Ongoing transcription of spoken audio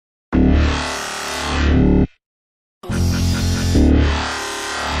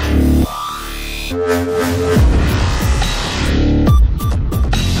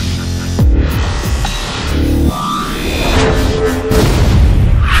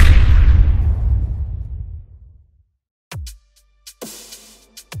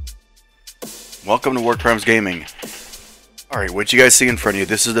Welcome to Work Crimes Gaming. Alright, what you guys see in front of you,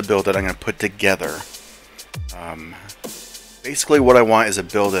 this is the build that I'm going to put together. Basically what I want is a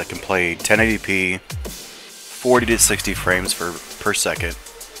build that can play 1080p, 40 to 60 frames per second.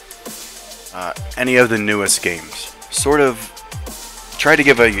 Any of the newest games. Sort of try to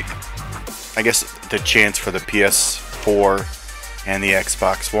give the chance for the PS4 and the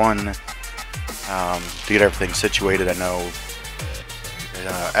Xbox1 to get everything situated. I know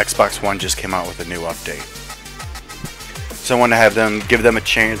Xbox One just came out with a new update, so I want to give them a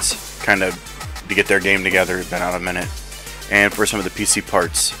chance, kind of, to get their game together. It's been out a minute, and for some of the PC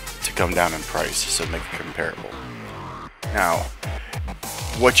parts to come down in price, so make it comparable. Now,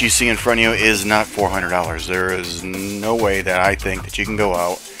 what you see in front of you is not $400. There is no way that I think that you can go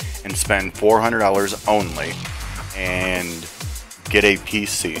out and spend $400 only and get a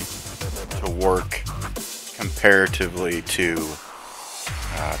PC to work comparatively to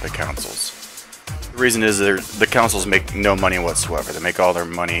the consoles. The reason is the consoles make no money whatsoever. They make all their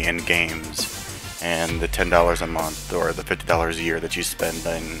money in games and the $10 a month or the $50 a year that you spend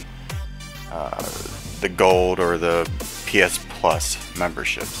in the Gold or the PS Plus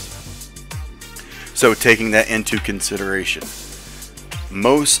memberships. So taking that into consideration,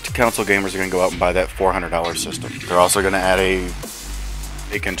 most console gamers are going to go out and buy that $400 system. They're also going to add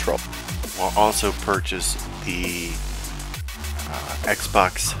a control. We'll also purchase the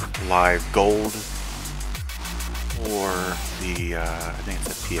Xbox Live Gold or the I think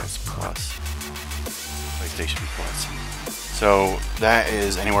it's a PS Plus, PlayStation Plus. So that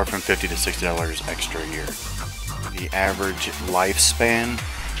is anywhere from $50 to $60 extra a year. The average lifespan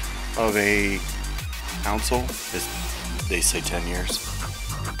of a console is, they say, 10 years.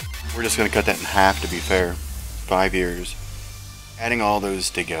 We're just going to cut that in half to be fair. 5 years. Adding all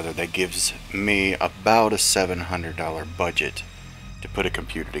those together, that gives me about a $700 budget to put a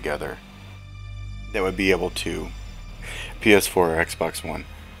computer together that would be able to PS4 or Xbox One.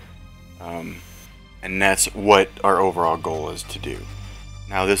 And that's what our overall goal is to do.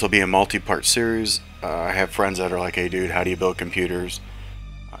 Now, this will be a multi-part series. I have friends that are like, hey dude, how do you build computers?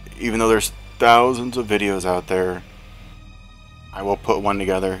 Even though there's thousands of videos out there, I will put one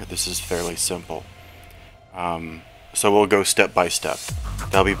together. This is fairly simple. So we'll go step by step.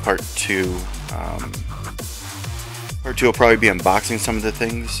 That'll be part 2. Part 2 will probably be unboxing some of the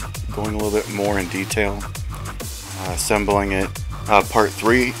things, going a little bit more in detail, assembling it. Part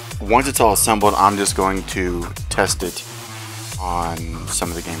 3, once it's all assembled, I'm just going to test it on some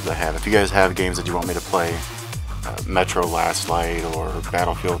of the games I have. If you guys have games that you want me to play, Metro Last Light or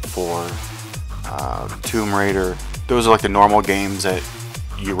Battlefield 4, Tomb Raider, those are like the normal games that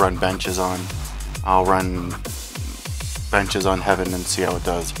you run benches on. I'll run benches on Heaven and see how it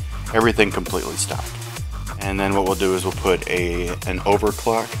does. Everything completely stopped. And then what we'll do is we'll put an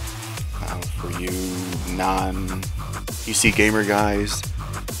overclock for you non-PC gamer guys.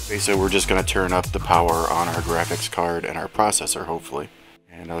 Basically, we're just going to turn up the power on our graphics card and our processor, hopefully.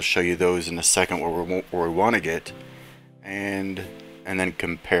 And I'll show you those in a second where we want to get, and then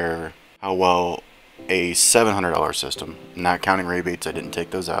compare how well a $700 system, not counting rebates, I didn't take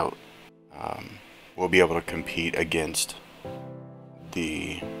those out, will be able to compete against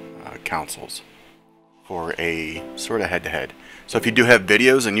the consoles for a sort of head-to-head. So if you do have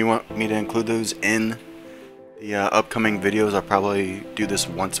videos and you want me to include those in the upcoming videos, I'll probably do this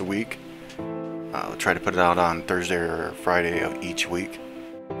once a week. I'll try to put it out on Thursday or Friday of each week.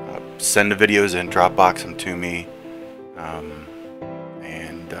 Send the videos in, Dropbox them to me,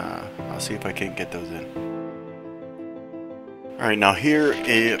 and I'll see if I can get those in. Alright, now here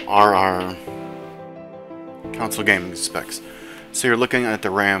are our console gaming specs. So you're looking at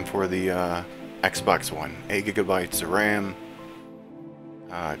the RAM for the Xbox One, 8 gigabytes of RAM.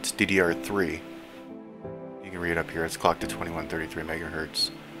 It's DDR3. You can read it up here. It's clocked to 2133 megahertz.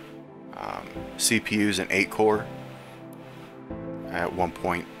 CPU's an 8-core at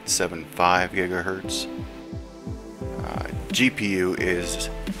 1.75 gigahertz. GPU is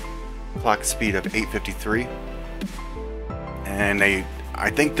clock speed of 853, and I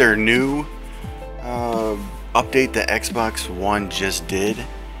think their new update that Xbox One just did,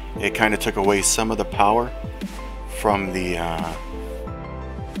 it kind of took away some of the power from the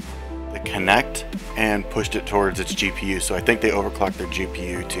Kinect and pushed it towards its GPU. So I think they overclocked their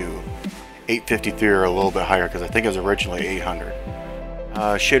GPU to 853 or a little bit higher, because I think it was originally 800.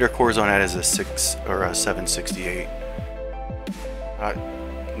 Shader cores on that is a 768.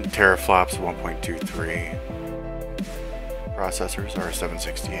 Teraflops 1.23. Processors are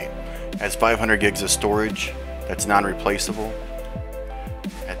 768. Has 500 gigs of storage. That's non-replaceable.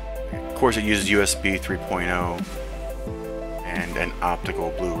 Of course, it uses USB 3.0 and and an optical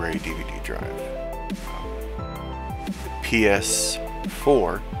Blu-ray DVD drive. The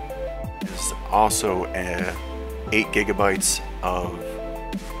PS4 is also 8 gigabytes of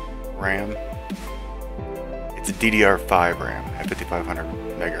RAM. It's a DDR5 RAM at 5500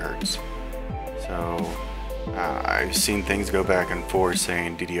 megahertz. So I've seen things go back and forth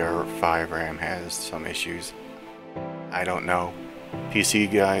saying DDR5 RAM has some issues. I don't know. PC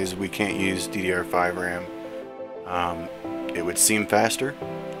guys, we can't use DDR5 RAM. It would seem faster.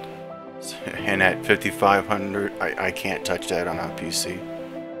 And at 5500, I can't touch that on a PC.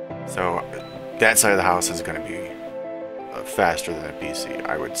 So that side of the house is going to be faster than a PC,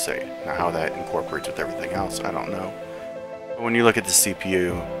 I would say. Now how that incorporates with everything else, I don't know. But when you look at the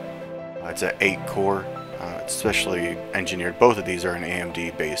CPU, it's an 8-core. It's especially engineered. Both of these are an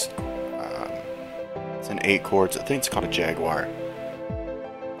AMD based. It's an 8-core. I think it's called a Jaguar.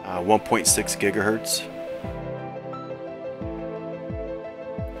 1.6 gigahertz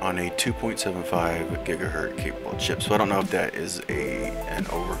on a 2.75 gigahertz capable chip. So I don't know if that is an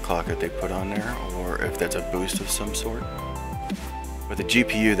overclock that they put on there, or if that's a boost of some sort. But the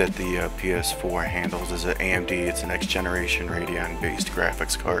GPU that the PS4 handles is an AMD. It's a next generation Radeon based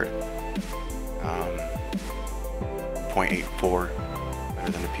graphics card. 0.84,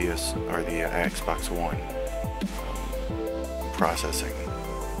 better than the Xbox One processing.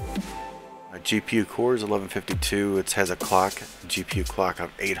 GPU core is 1152. It has a GPU clock of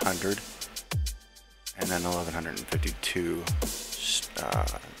 800, and then 1152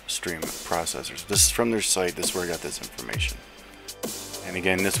 stream processors. This is from their site. This is where I got this information. And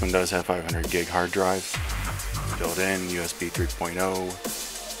again, this one does have 500 gig hard drive built in, USB 3.0,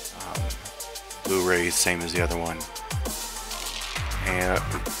 Blu-ray, same as the other one. And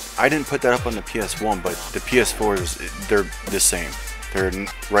I didn't put that up on the PS1, but the PS4s, they're the same.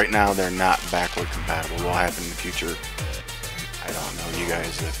 Right now they're not backward compatible. What will happen in the future, I don't know. You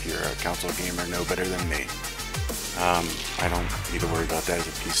guys, if you're a console gamer, know better than me. I don't need to worry about that as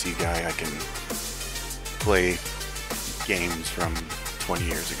a PC guy. I can play games from 20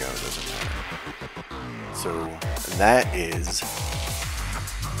 years ago, it doesn't matter. So that is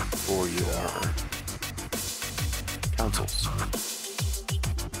for your consoles.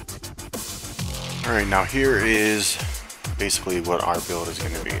 Alright, now here is basically what our build is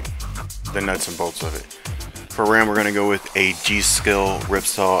going to be. The nuts and bolts of it. For RAM, we're going to go with a G-Skill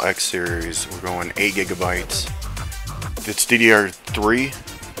Ripsaw X Series. We're going 8 gigabytes. It's DDR3,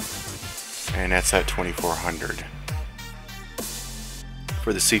 and that's at 2400.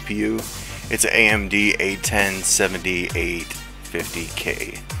 For the CPU, it's an AMD A10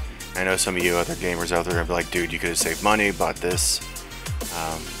 7850K. I know some of you other gamers out there are like, dude, you could have saved money, bought this.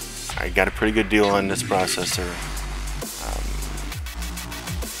 I got a pretty good deal on this processor.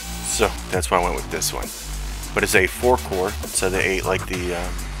 So that's why I went with this one. But it's a 4-core, so the 8 like the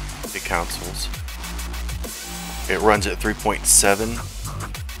consoles. It runs at 3.7,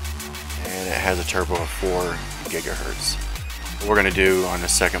 and it has a turbo of 4 gigahertz. What we're going to do on the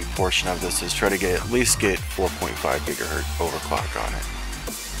second portion of this is try to at least get 4.5 gigahertz overclock on it.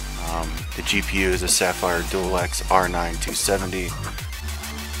 The GPU is a Sapphire DualX R9 270.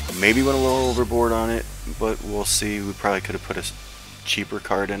 Maybe went a little overboard on it, but we'll see. We probably could have put a cheaper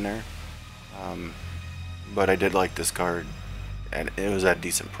card in there. But I did like this card, and it was at a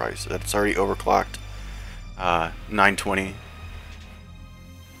decent price. It's already overclocked. 920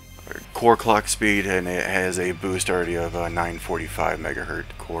 core clock speed, and it has a boost already of 945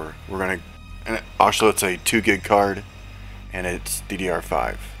 megahertz core. We're gonna, and also it's a 2 gig card, and it's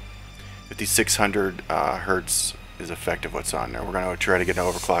DDR5. 5600 hertz is effective what's on there. We're gonna try to get an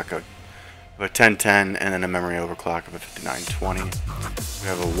overclock of a 1010, and then a memory overclock of a 5920. We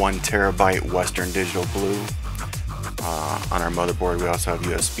have a 1 terabyte Western Digital Blue on our motherboard. We also have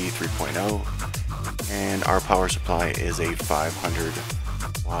USB 3.0, and our power supply is a 500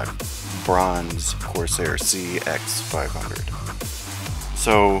 watt bronze Corsair CX500.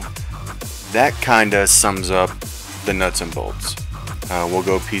 So that kinda sums up the nuts and bolts. We'll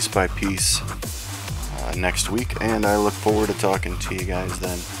go piece by piece next week, and I look forward to talking to you guys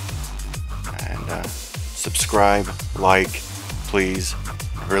then. And subscribe, like, please.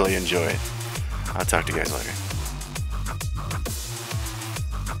 Really enjoy it. I'll talk to you guys later.